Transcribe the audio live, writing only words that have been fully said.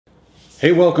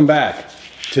Hey, welcome back.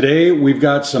 Today we've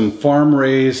got some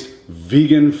farm-raised,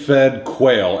 vegan-fed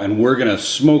quail, and we're gonna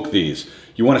smoke these.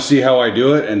 You wanna see how I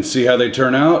do it and see how they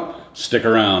turn out? Stick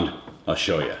around, I'll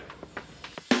show you.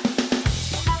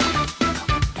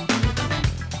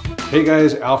 Hey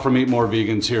guys, Al from Eat More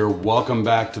Vegans here. Welcome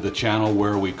back to the channel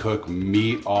where we cook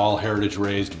meat, all heritage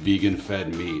raised, vegan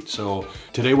fed meat. So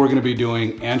today we're gonna be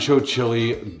doing ancho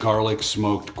chili garlic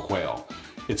smoked quail.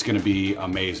 It's gonna be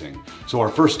amazing. So our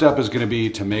first step is gonna be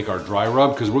to make our dry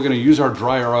rub, because we're gonna use our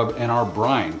dry rub in our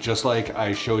brine, just like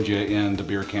I showed you in the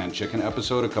beer can chicken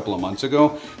episode a couple of months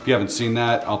ago. If you haven't seen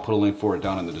that, I'll put a link for it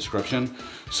down in the description.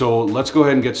 So let's go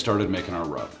ahead and get started making our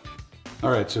rub.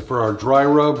 All right, so for our dry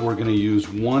rub, we're gonna use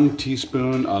 1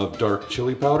 teaspoon of dark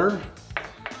chili powder.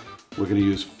 We're gonna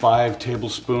use 5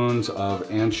 tablespoons of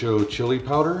ancho chili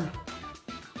powder.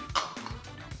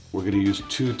 We're gonna use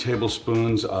 2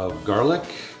 tablespoons of garlic.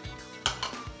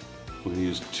 We're gonna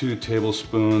use 2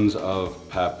 tablespoons of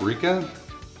paprika.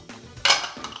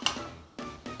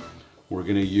 We're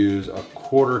gonna use a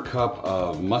 1/4 cup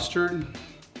of mustard.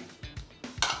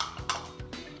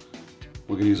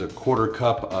 We're gonna use a 1/4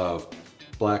 cup of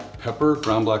black pepper,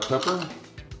 ground black pepper.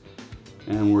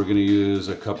 And we're gonna use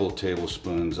a couple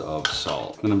tablespoons of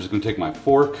salt. Then I'm just gonna take my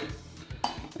fork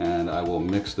and I will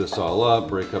mix this all up,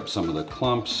 break up some of the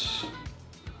clumps.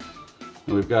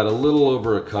 And we've got a little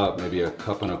over a cup, maybe a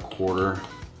cup and a quarter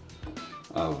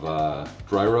of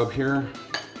dry rub here.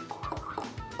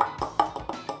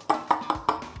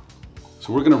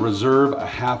 So we're gonna reserve a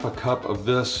 1/2 cup of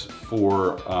this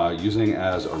for using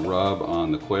as a rub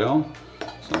on the quail.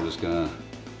 So I'm just gonna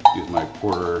use my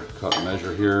 1/4 cup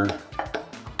measure here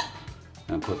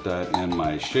and put that in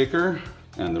my shaker.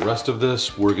 And the rest of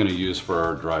this we're gonna use for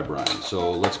our dry brine.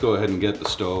 So let's go ahead and get the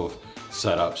stove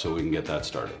set up so we can get that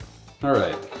started. All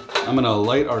right, I'm gonna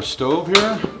light our stove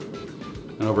here.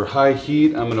 And over high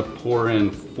heat, I'm gonna pour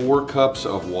in 4 cups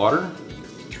of water.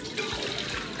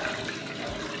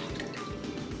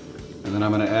 And then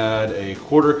I'm gonna add a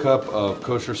 1/4 cup of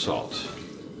kosher salt.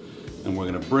 And we're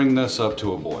gonna bring this up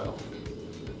to a boil.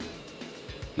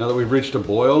 Now that we've reached a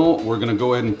boil, we're gonna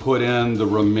go ahead and put in the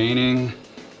remaining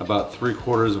about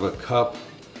 3/4 of a cup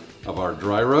of our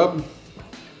dry rub.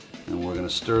 And we're gonna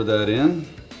stir that in.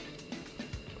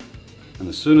 And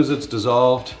as soon as it's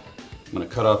dissolved, I'm gonna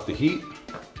cut off the heat.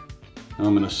 And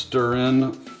I'm gonna stir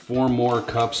in 4 more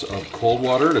cups of cold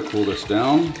water to cool this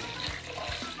down.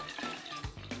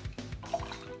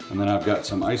 And then I've got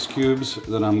some ice cubes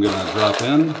that I'm gonna drop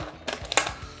in.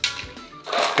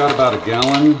 Got about 1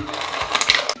 gallon.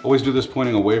 Always do this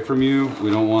pointing away from you. We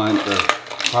don't want the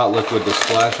hot liquid to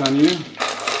splash on you.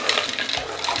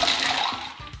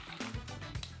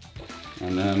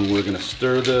 And then we're gonna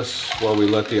stir this while we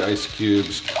let the ice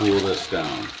cubes cool this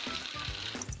down.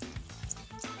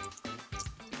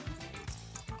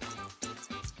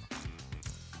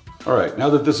 All right, now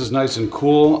that this is nice and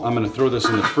cool, I'm gonna throw this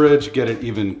in the fridge, get it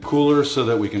even cooler so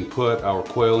that we can put our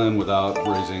quail in without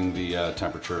raising the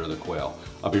temperature of the quail.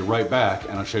 I'll be right back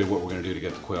and I'll show you what we're gonna do to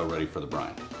get the quail ready for the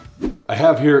brine. I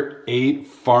have here 8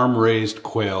 farm-raised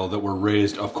quail that were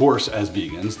raised, of course, as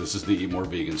vegans. This is the Eat More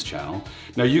Vegans channel.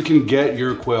 Now you can get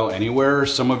your quail anywhere.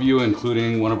 Some of you,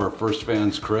 including one of our first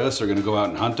fans, Chris, are gonna go out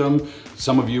and hunt them.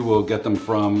 Some of you will get them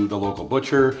from the local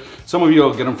butcher. Some of you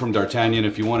will get them from D'Artagnan.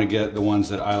 If you wanna get the ones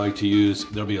that I like to use,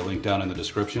 there'll be a link down in the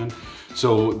description.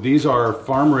 So these are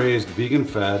farm-raised,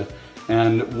 vegan-fed,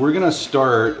 and we're gonna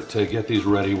start to get these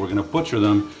ready. We're gonna butcher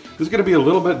them. This is gonna be a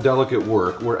little bit delicate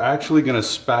work. We're actually gonna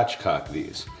spatchcock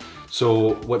these.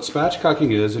 So what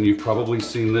spatchcocking is, and you've probably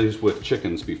seen these with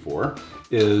chickens before,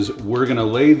 is we're gonna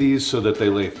lay these so that they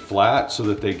lay flat so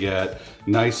that they get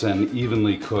nice and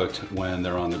evenly cooked when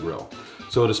they're on the grill.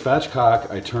 So to spatchcock,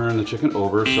 I turn the chicken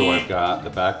over so I've got the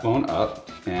backbone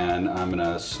up, and I'm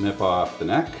gonna snip off the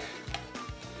neck.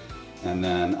 And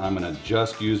then I'm gonna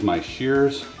just use my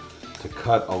shears to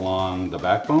cut along the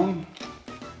backbone.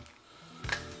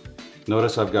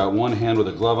 Notice I've got one hand with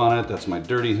a glove on it, that's my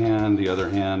dirty hand. The other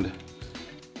hand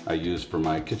I use for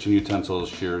my kitchen utensils,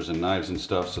 shears and knives and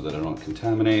stuff so that I don't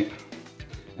contaminate.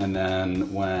 And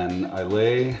then when I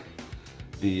lay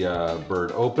the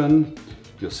bird open,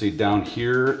 you'll see down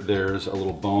here there's a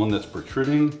little bone that's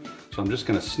protruding. So I'm just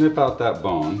gonna snip out that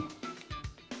bone.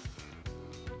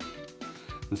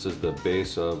 This is the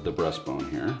base of the breastbone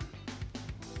here.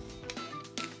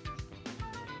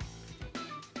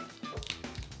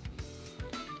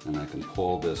 And I can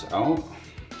pull this out.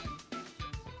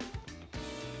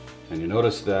 And you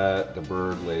notice that the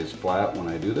bird lays flat when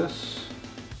I do this.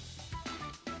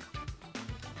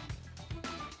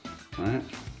 All right.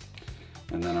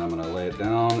 And then I'm gonna lay lay it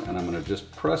down and I'm gonna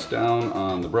just press down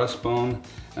on the breastbone,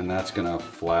 and that's gonna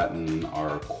flatten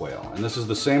our quail. And this is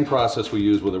the same process we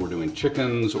use whether we're doing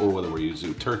chickens or whether we're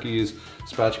using turkeys.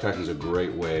 Spatchcock is a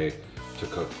great way to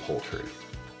cook poultry.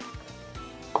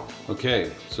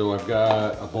 Okay, so I've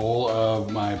got a bowl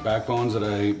of my backbones that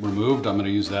I removed. I'm gonna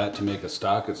use that to make a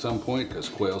stock at some point because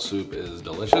quail soup is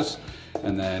delicious.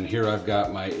 And then here I've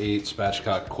got my 8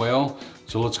 spatchcock quail.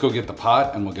 So let's go get the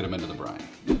pot and we'll get them into the brine.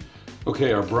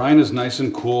 Okay, our brine is nice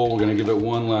and cool. We're gonna give it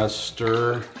one last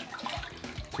stir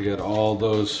to get all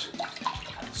those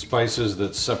spices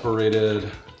that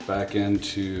separated back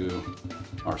into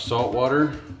our salt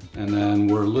water. And then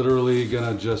we're literally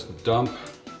gonna just dump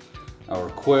our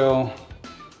quail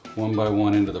one by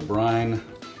one into the brine,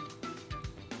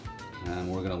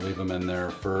 and we're gonna leave them in there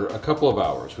for a couple of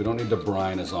hours. We don't need to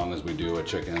brine as long as we do a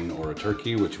chicken or a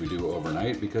turkey, which we do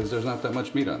overnight because there's not that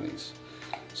much meat on these.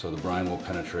 So the brine will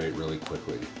penetrate really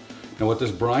quickly. Now what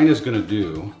this brine is gonna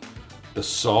do, the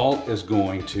salt is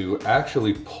going to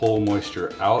actually pull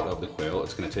moisture out of the quail.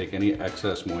 It's gonna take any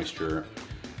excess moisture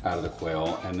out of the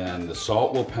quail, and then the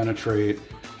salt will penetrate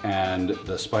and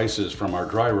the spices from our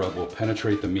dry rub will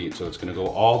penetrate the meat. So it's gonna go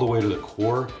all the way to the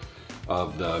core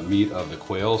of the meat of the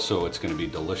quail, so it's gonna be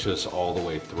delicious all the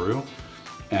way through.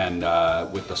 And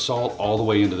with the salt all the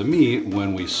way into the meat,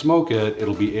 when we smoke it,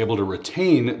 it'll be able to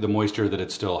retain the moisture that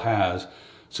it still has.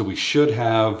 So we should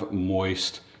have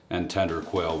moist and tender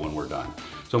quail when we're done.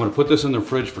 So I'm gonna put this in the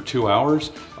fridge for 2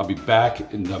 hours. I'll be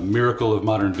back in the miracle of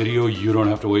modern video. You don't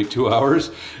have to wait 2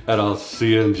 hours, and I'll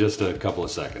see you in just a couple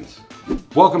of seconds.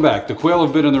 Welcome back. The quail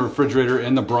have been in the refrigerator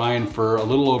in the brine for a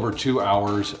little over 2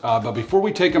 hours. But before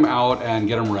we take them out and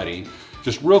get them ready,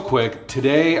 just real quick,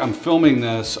 today I'm filming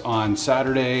this on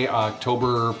Saturday,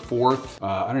 October 4th.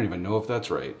 I don't even know if that's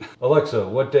right. Alexa,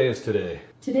 what day is today?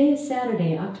 Today is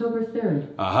Saturday, October 3rd.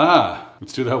 Aha!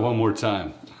 Let's do that one more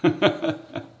time.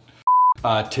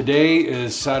 Today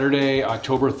is Saturday,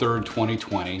 October 3rd,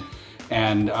 2020.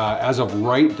 And as of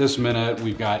right this minute,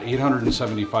 we've got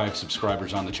 875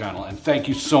 subscribers on the channel. And thank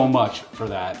you so much for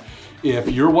that.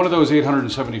 If you're one of those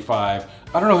 875,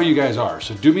 I don't know who you guys are.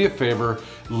 So do me a favor,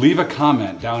 leave a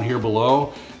comment down here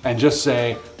below and just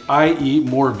say, I eat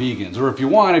more vegans. Or if you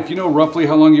want, if you know roughly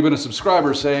how long you've been a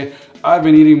subscriber, say, I've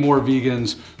been eating more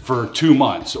vegans for 2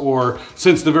 months, or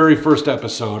since the very first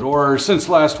episode, or since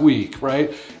last week,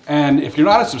 right? And if you're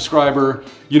not a subscriber,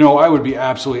 you know, I would be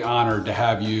absolutely honored to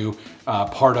have you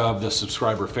part of the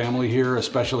subscriber family here,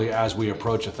 especially as we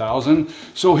approach 1,000.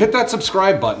 So hit that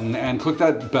subscribe button and click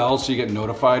that bell so you get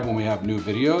notified when we have new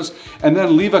videos. And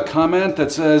then leave a comment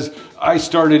that says, I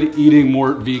started eating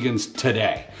more vegans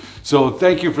today. So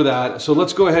thank you for that. So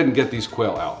let's go ahead and get these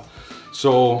quail out.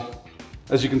 So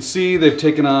as you can see, they've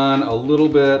taken on a little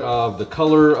bit of the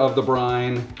color of the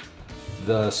brine.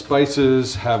 The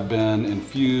spices have been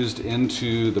infused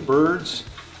into the birds.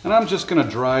 And I'm just gonna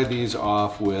dry these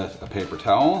off with a paper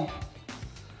towel.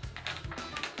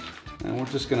 And we're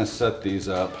just gonna set these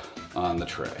up on the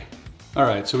tray. All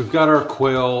right, so we've got our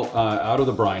quail out of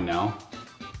the brine now.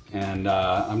 And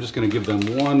I'm just gonna give them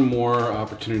one more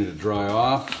opportunity to dry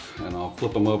off, and I'll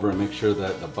flip them over and make sure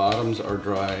that the bottoms are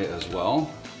dry as well.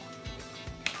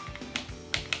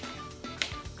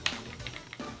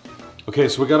 Okay,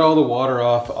 so we got all the water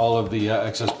off, all of the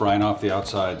excess brine off the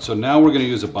outside. So now we're gonna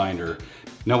use a binder.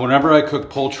 Now, whenever I cook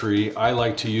poultry, I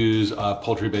like to use a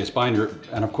poultry-based binder.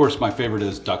 And of course, my favorite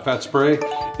is duck fat spray.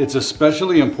 It's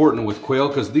especially important with quail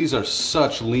because these are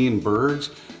such lean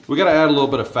birds. We gotta add a little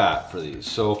bit of fat for these.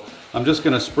 So I'm just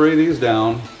gonna spray these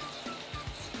down.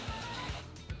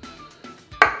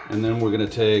 And then we're gonna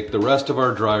take the rest of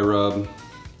our dry rub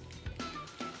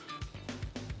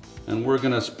and we're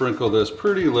gonna sprinkle this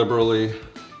pretty liberally.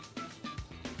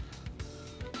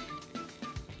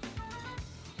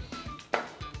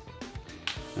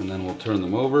 And then we'll turn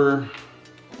them over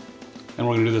and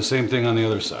we're gonna do the same thing on the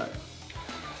other side.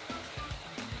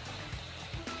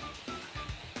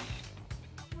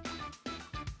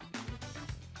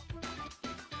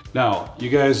 Now, you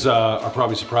guys are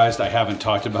probably surprised I haven't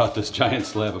talked about this giant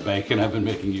slab of bacon I've been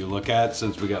making you look at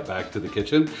since we got back to the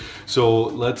kitchen. So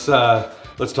let's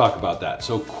talk about that.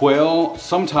 So quail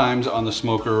sometimes on the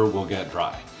smoker will get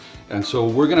dry. And so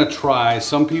we're gonna try,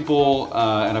 some people,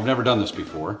 and I've never done this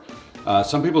before,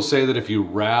 some people say that if you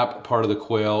wrap part of the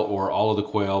quail or all of the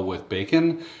quail with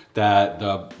bacon, that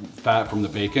the fat from the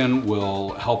bacon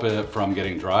will help it from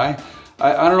getting dry.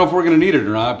 I don't know if we're gonna need it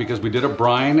or not because we did a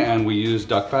brine and we used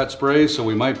duck fat spray, so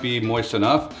we might be moist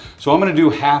enough. So I'm gonna do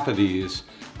half of these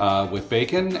with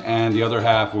bacon and the other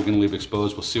half we're gonna leave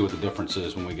exposed. We'll see what the difference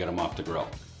is when we get them off the grill.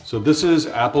 So this is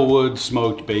Applewood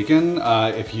smoked bacon.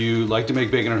 If you like to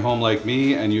make bacon at home like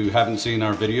me and you haven't seen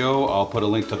our video, I'll put a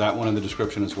link to that one in the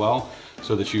description as well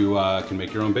so that you can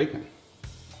make your own bacon.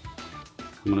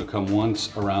 I'm gonna come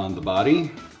once around the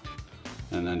body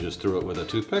and then just through it with a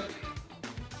toothpick.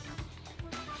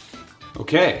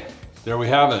 Okay, there we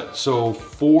have it. So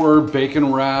 4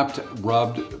 bacon wrapped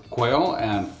rubbed quail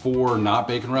and 4 not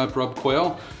bacon wrapped rubbed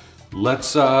quail. Let's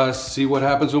see what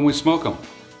happens when we smoke them.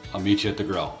 I'll meet you at the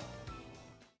grill.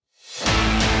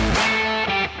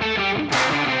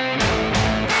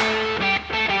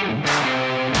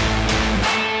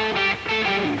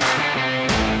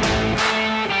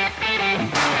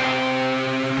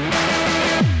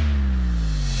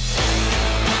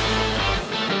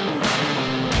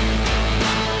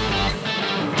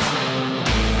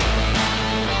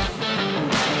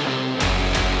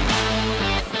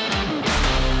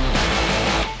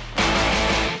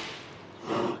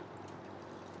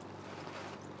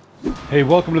 Hey,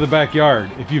 welcome to the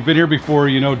backyard. If you've been here before,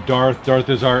 you know Darth. Darth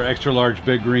is our extra large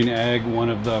big green egg, one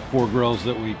of the 4 grills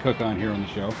that we cook on here on the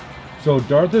show. So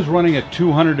Darth is running at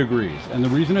 200 degrees, and the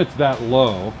reason it's that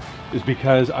low is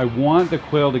because I want the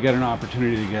quail to get an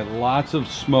opportunity to get lots of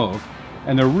smoke,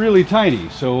 and they're really tiny,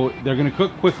 so they're gonna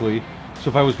cook quickly. So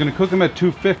if I was gonna cook them at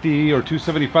 250 or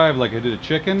 275 like I did a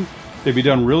chicken, they'd be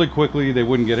done really quickly, they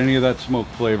wouldn't get any of that smoke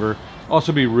flavor.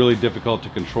 Also be really difficult to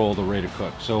control the rate of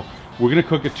cook. So we're gonna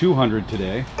cook at 200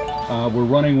 today. We're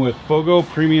running with Fogo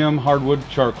Premium Hardwood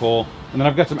Charcoal, and then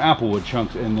I've got some applewood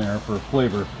chunks in there for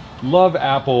flavor. Love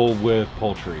apple with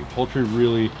poultry. Poultry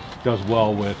really does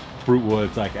well with fruit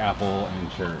woods like apple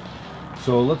and cherry.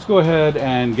 So let's go ahead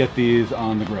and get these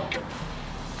on the grill.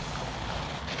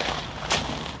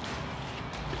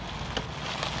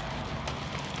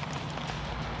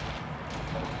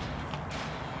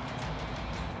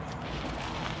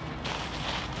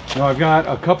 Now I've got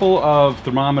a couple of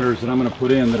thermometers that I'm going to put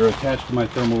in that are attached to my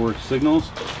ThermalWorks signals.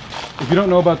 If you don't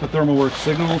know about the ThermalWorks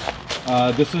signals,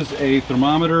 this is a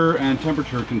thermometer and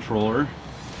temperature controller,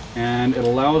 and it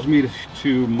allows me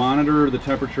to monitor the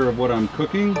temperature of what I'm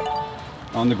cooking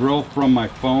on the grill from my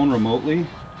phone remotely.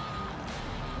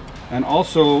 And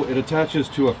also it attaches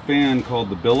to a fan called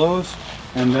the billows,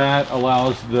 and that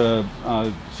allows the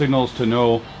signals to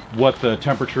know what the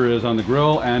temperature is on the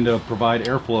grill and to provide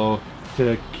airflow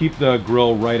to keep the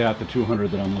grill right at the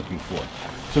 200 that I'm looking for.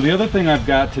 So the other thing I've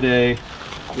got today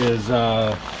is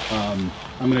I'm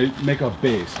going to make a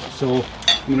base. So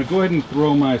I'm going to go ahead and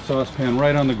throw my saucepan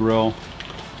right on the grill.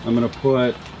 I'm going to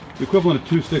put the equivalent of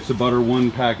 2 sticks of butter,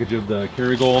 1 package of the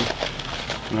Kerrygold,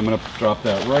 and I'm going to drop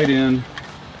that right in.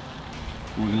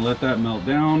 We're going to let that melt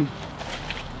down,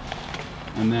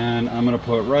 and then I'm going to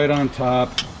put right on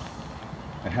top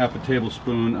a half a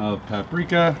tablespoon of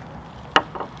paprika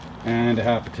and a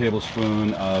half a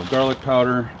tablespoon of garlic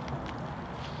powder,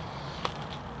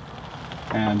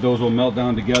 and those will melt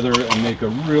down together and make a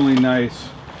really nice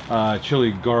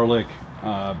chili garlic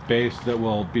base that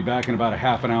will be back in about a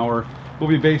half an hour. We'll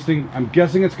be basting. I'm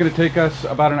guessing it's going to take us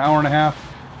about an hour and a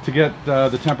half to get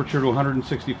the temperature to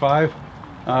 165,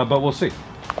 but we'll see.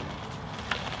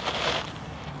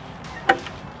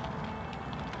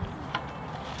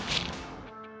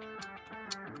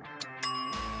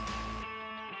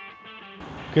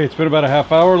 Okay, it's been about a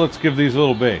half hour. Let's give these a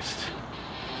little baste.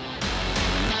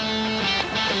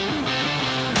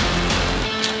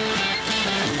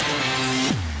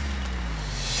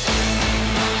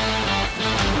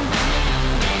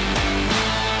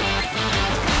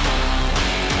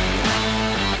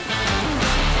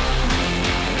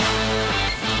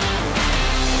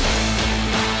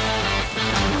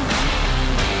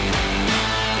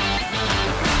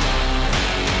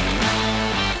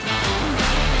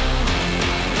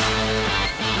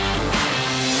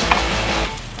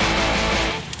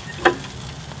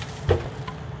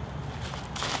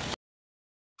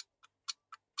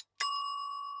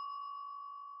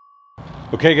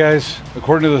 Okay guys,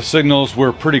 according to the signals,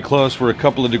 we're pretty close. We're a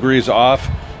couple of degrees off.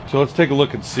 So let's take a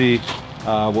look and see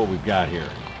what we've got here.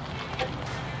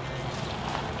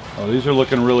 Oh, these are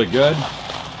looking really good.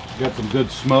 Got some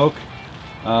good smoke.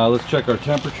 Let's check our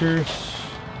temperatures.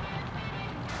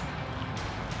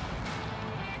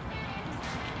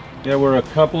 Yeah, we're a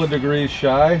couple of degrees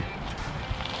shy.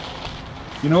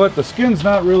 You know what? The skin's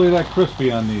not really that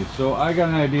crispy on these, so I got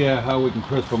an idea how we can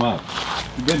crisp them up.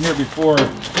 You've been here before.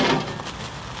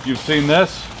 You've seen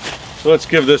this, so let's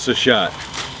give this a shot.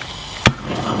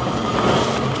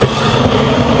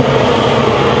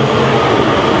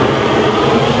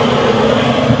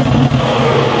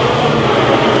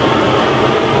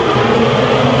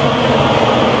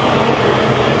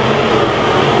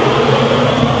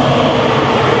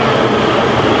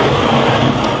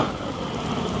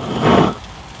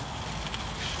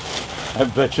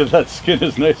 bet you that skin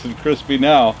is nice and crispy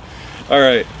now. All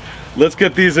right, let's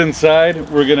get these inside.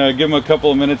 We're gonna give them a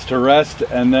couple of minutes to rest,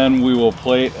 and then we will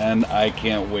plate, and I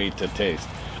can't wait to taste.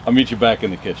 I'll meet you back in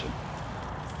the kitchen.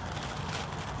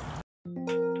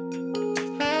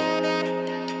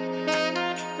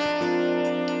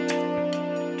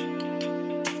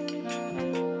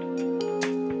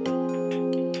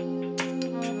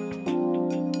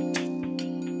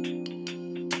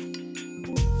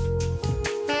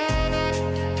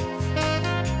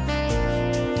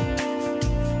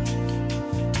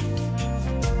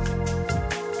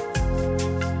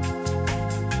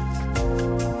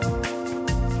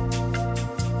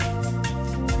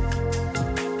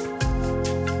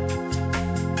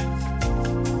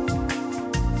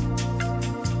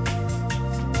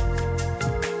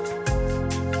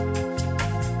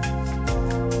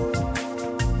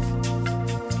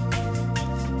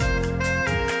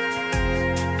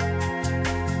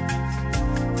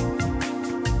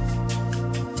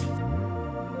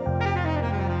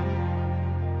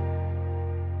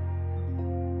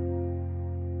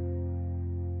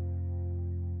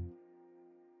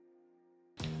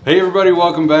 Hey everybody,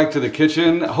 welcome back to the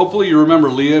kitchen. Hopefully you remember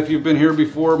Leah if you've been here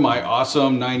before, my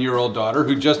awesome 9-year-old daughter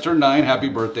who just turned 9. Happy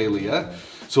birthday, Leah.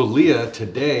 So Leah,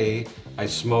 today I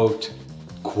smoked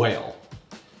quail.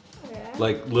 Yeah.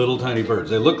 Like little tiny birds.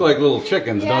 They look like little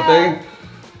chickens, don't they?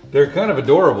 They're kind of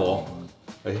adorable.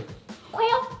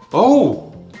 Quail.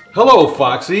 Oh, hello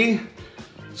Foxy.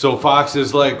 So Fox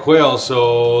is like quail,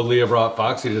 so Leah brought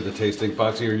Foxy to the tasting.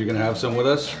 Foxy, are you gonna have some with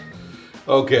us?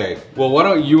 Okay, well why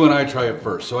don't you and I try it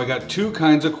first. So I got 2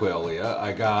 kinds of quail, Leah.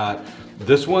 I got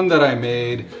this one that I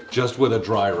made just with a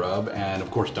dry rub and of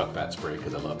course duck fat spray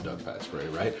because I love duck fat spray,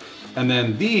 right? And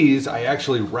then these I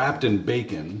actually wrapped in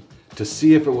bacon to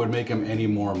see if it would make them any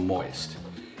more moist.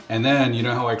 And then, you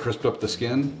know how I crisped up the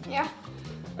skin? Yeah.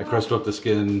 I crisped up the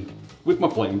skin with my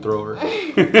flamethrower.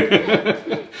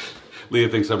 Leah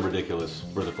thinks I'm ridiculous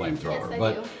for the flamethrower. Yes,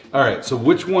 I do. All right, so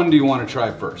which one do you want to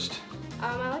try first?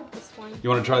 I like this one.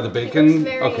 You want to try the bacon?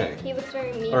 Okay. He looks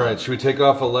very meaty. All right, should we take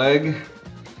off a leg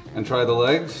and try the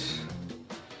legs?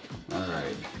 All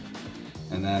right.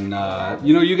 And then,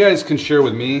 you know, you guys can share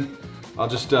with me. I'll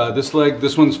just, this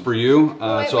one's for you. Wait,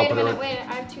 I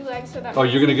have 2 legs so that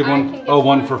you're gonna give one? Oh,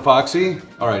 one for Foxy?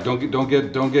 All right, don't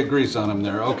get grease on him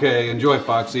there. Okay, enjoy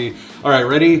Foxy. All right,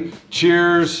 ready?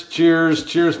 Cheers, cheers,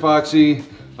 cheers, Foxy.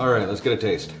 All right, let's get a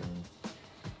taste.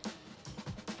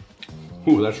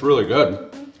 Ooh, that's really good.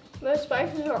 The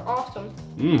spices are awesome.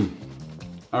 Mmm.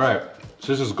 All right,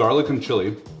 so this is garlic and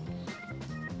chili.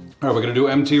 All right, we're gonna do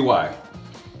MTY.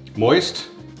 Moist?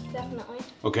 Definitely.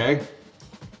 Okay.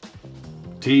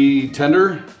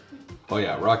 Tender? Oh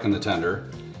yeah, rocking the tender.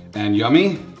 And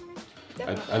yummy?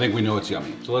 I think we know it's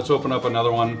yummy. So let's open up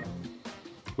another one.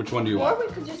 Which one do you want? Or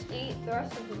we could just eat the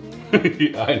rest of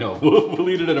the I know, we'll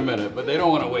eat it in a minute, but they don't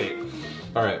want to wait.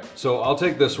 All right, so I'll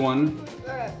take this one.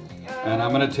 All right. And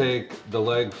I'm gonna take the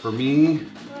leg for me.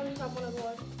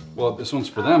 Well, this one's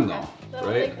for them though, so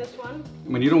right? Take this one. I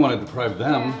mean, you don't want to deprive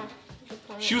them.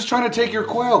 Yeah, she was trying to take your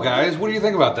quail, guys. What do you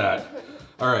think about that?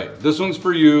 All right, this one's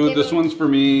for you, this one's for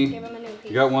me. Give him a new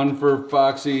piece. You got one for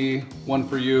Foxy, one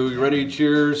for you. You ready?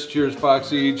 Cheers, cheers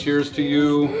Foxy, cheers to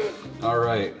you. All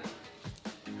right.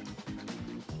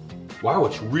 Wow,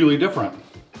 it's really different.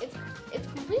 It's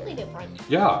completely different.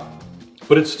 Yeah,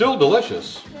 but it's still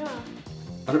delicious. Yeah.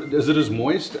 Is it as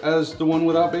moist as the one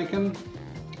without bacon?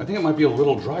 I think it might be a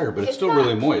little drier, but it's still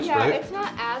really moist, right? Yeah, it's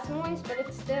not as moist, but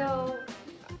it's still,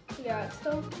 yeah, it's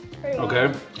still pretty moist.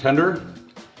 Okay, tender?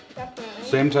 Definitely.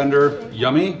 Same tender,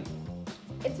 yummy?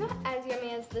 It's not as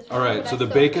yummy as this one. All right, so the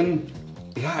bacon,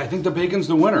 yeah, I think the bacon's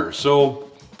the winner.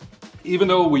 So even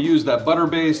though we use that butter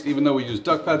based, even though we use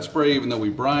duck fat spray, even though we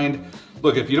brined,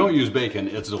 look, if you don't use bacon,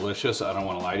 it's delicious. I don't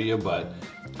want to lie to you, but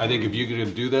I think if you're going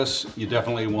to do this, you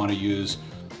definitely want to use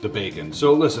the bacon.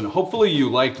 So listen, hopefully you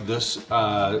liked this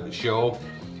show.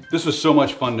 This was so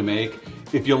much fun to make.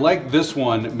 If you like this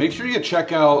one, make sure you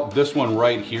check out this one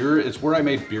right here. It's where I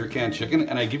made beer can chicken,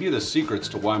 and I give you the secrets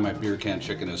to why my beer can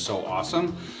chicken is so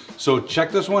awesome. So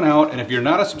check this one out, and if you're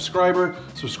not a subscriber,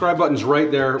 subscribe button's right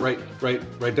there,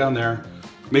 right down there.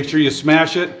 Make sure you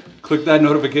smash it, click that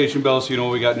notification bell so you know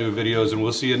when we got new videos, and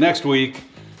we'll see you next week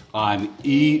on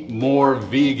Eat More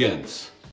Vegans.